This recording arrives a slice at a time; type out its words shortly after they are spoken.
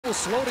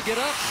was slow to get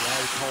up.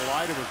 Yeah, he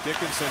collided with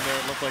Dickinson there.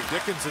 It looked like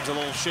Dickinson's a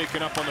little shaken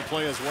up on the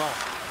play as well.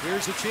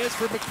 Here's a chance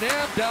for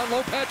McNabb. Down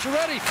low,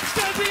 Pacioretty.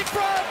 Stastny in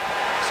front.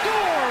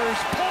 Scores!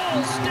 Paul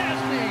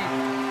Stastny.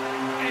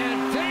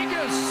 And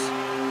Vegas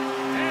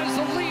has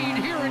the lead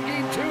here in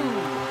Game 2.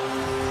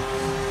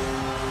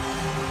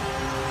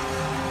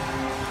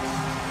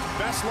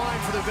 Best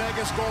line for the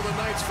Vegas Golden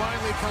Knights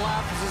finally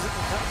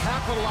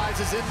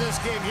capitalizes in this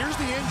game. Here's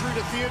the injury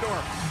to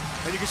Theodore.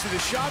 And you can see the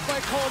shot by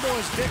Como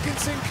as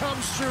Dickinson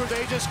comes through.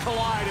 They just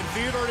collide, and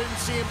Theodore didn't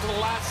see him till the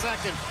last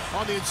second.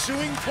 On the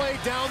ensuing play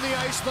down the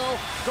ice,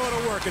 though, go to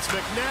work. It's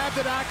McNabb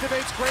that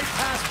activates. Great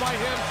pass by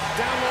him.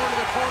 Down low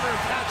into the corner,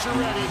 and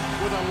Pacioretty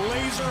with a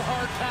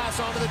laser-hard pass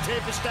onto the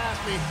tape of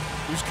Stastny,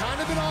 who's kind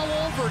of been all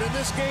over it in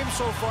this game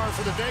so far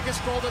for the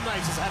Vegas Golden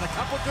Knights. Has had a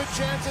couple good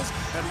chances,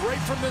 and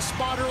right from this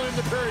spot early in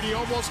the period, he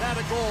almost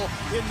had a goal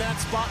in that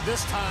spot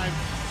this time.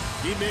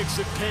 He makes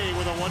it pay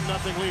with a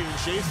 1-0 lead, and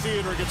Shea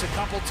Theodore gets a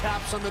couple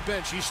taps on the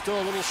bench. He's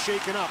still a little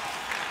shaken up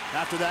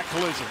after that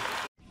collision.